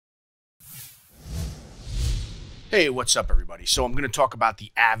Hey, what's up everybody? So I'm going to talk about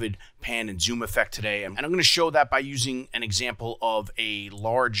the Avid pan and zoom effect today, and I'm going to show that by using an example of a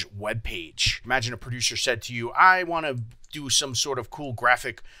large web page. Imagine a producer said to you, I want to do some sort of cool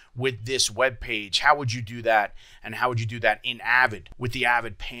graphic with this web page. How would you do that? And how would you do that in Avid with the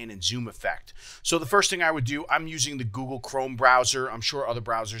Avid pan and zoom effect? So the first thing I would do, I'm using the Google Chrome browser. I'm sure other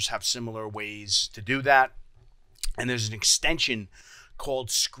browsers have similar ways to do that. And there's an extension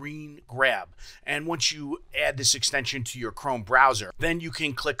called Screen Grab. And once you add this extension to your Chrome browser, then you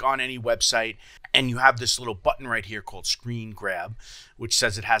can click on any website and you have this little button right here called Screen Grab, which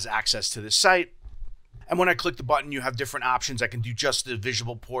says it has access to this site. And when I click the button, you have different options. I can do just the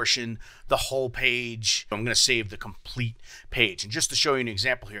visual portion, the whole page. I'm going to save the complete page. And just to show you an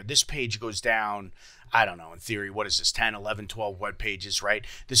example here, this page goes down, I don't know, in theory, what is this, 10, 11, 12 web pages, right?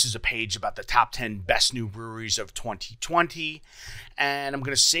 This is a page about the top 10 best new breweries of 2020. And I'm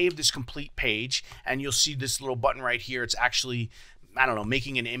going to save this complete page. And you'll see this little button right here. It's actually, I don't know,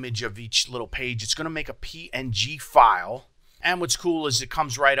 making an image of each little page. It's going to make a PNG file. And what's cool is it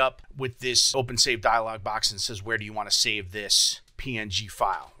comes right up with this open save dialog box and says, where do you want to save this PNG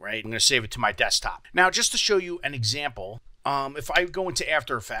file, right? I'm going to save it to my desktop. Now, just to show you an example, if I go into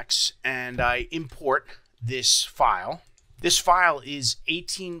After Effects and I import this file is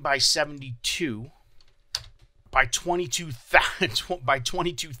 18 by 72 by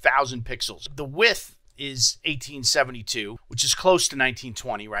 22,000 pixels. The width is 1872, which is close to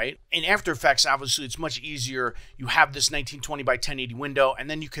 1920, right? In After Effects, obviously, it's much easier. You have this 1920 by 1080 window, and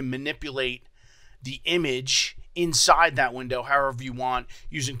then you can manipulate the image inside that window however you want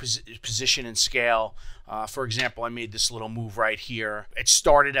using position and scale. For example, I made this little move right here. It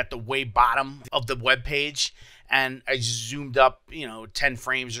started at the way bottom of the web page, and I zoomed up, 10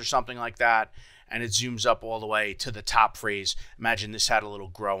 frames or something like that. And it zooms up all the way to the top phrase. Imagine this had a little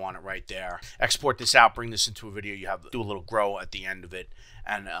grow on it right there. Export this out, bring this into a video. You have do a little grow at the end of it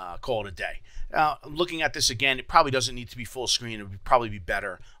and call it a day. Looking at this again, it probably doesn't need to be full screen. It would probably be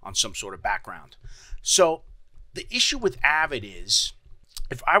better on some sort of background. So the issue with Avid is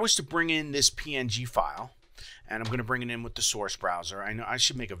if I was to bring in this PNG file, and I'm going to bring it in with the source browser. I know I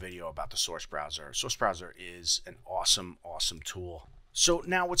should make a video about the source browser. Source browser is an awesome, awesome tool. So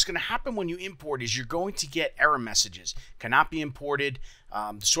now what's going to happen when you import is you're going to get error messages. Cannot be imported.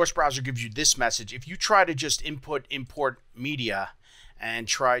 The source browser gives you this message. If you try to just import media and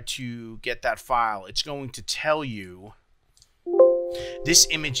try to get that file, it's going to tell you this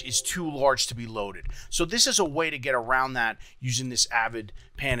image is too large to be loaded. So this is a way to get around that using this Avid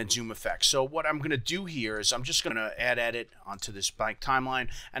pan and zoom effect. So what I'm going to do here is I'm just going to add edit onto this blank timeline,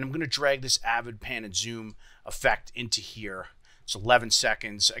 and I'm going to drag this Avid pan and zoom effect into here. It's 11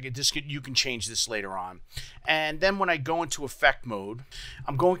 seconds. You can change this later on. And then when I go into effect mode,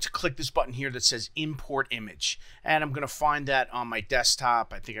 I'm going to click this button here that says import image. And I'm going to find that on my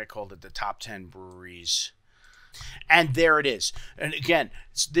desktop. I think I called it the top 10 breweries. And there it is. And again,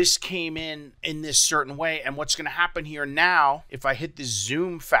 this came in this certain way. And what's going to happen here now, if I hit the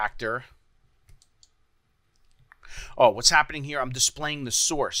zoom factor, what's happening here, I'm displaying the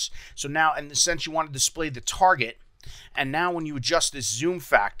source. So now, in the sense you want to display the target, and now when you adjust this zoom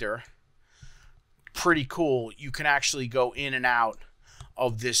factor, pretty cool, you can actually go in and out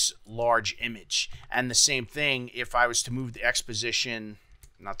of this large image. And the same thing, if I was to move the X position,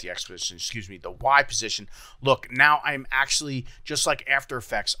 not the X position, excuse me, the Y position, look, now I'm actually, just like After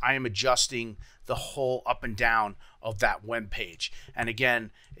Effects, I am adjusting the whole up and down of that web page. And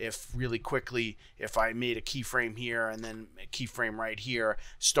again, if really quickly, if I made a keyframe here and then a keyframe right here,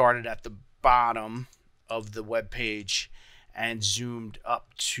 started at the bottom of the web page and zoomed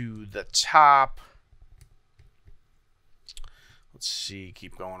up to the top. Let's see,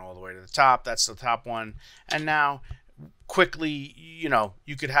 keep going all the way to the top. That's the top one. And now quickly, you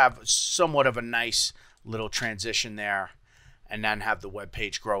could have somewhat of a nice little transition there and then have the web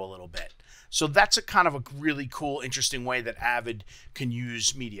page grow a little bit. So that's a kind of a really cool, interesting way that Avid can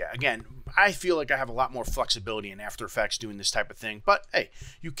use media. Again, I feel like I have a lot more flexibility in After Effects doing this type of thing, but hey,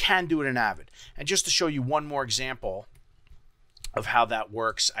 you can do it in Avid. And just to show you one more example of how that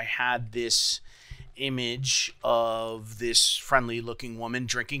works, I had this image of this friendly looking woman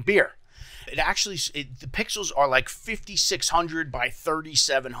drinking beer. The pixels are like 5600 by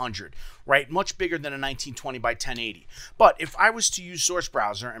 3700, right? Much bigger than a 1920 by 1080. But if I was to use Source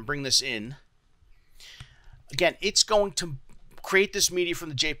Browser and bring this in, again, it's going to create this media from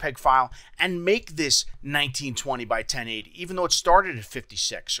the JPEG file and make this 1920 by 1080, even though it started at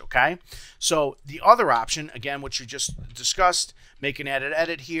 56, okay? So the other option, again, which we just discussed, make an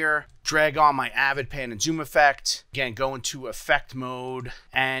edit here, drag on my Avid pan and zoom effect, again, go into effect mode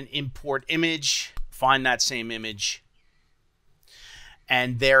and import image, find that same image.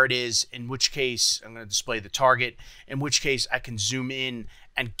 And there it is, in which case I'm going to display the target, in which case I can zoom in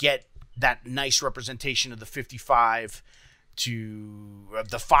and get that nice representation of the 55 to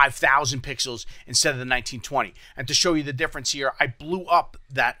the 5,000 pixels instead of the 1920. And to show you the difference here, I blew up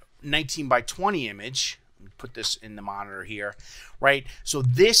that 19 by 20 image. Let me put this in the monitor here, right? So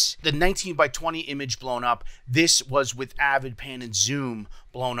this, the 19 by 20 image blown up, this was with Avid pan and zoom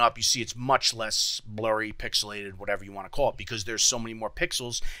blown up. You see it's much less blurry, pixelated, whatever you want to call it, because there's so many more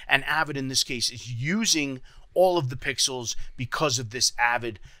pixels. And Avid in this case is using all of the pixels because of this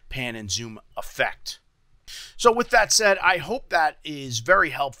Avid pan and zoom effect. So with that said, I hope that is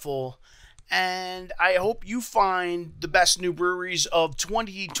very helpful, and I hope you find the best new breweries of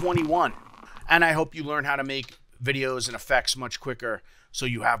 2021. And I hope you learn how to make videos and effects much quicker so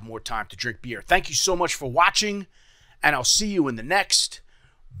you have more time to drink beer. Thank you so much for watching, and I'll see you in the next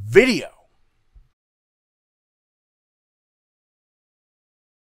video.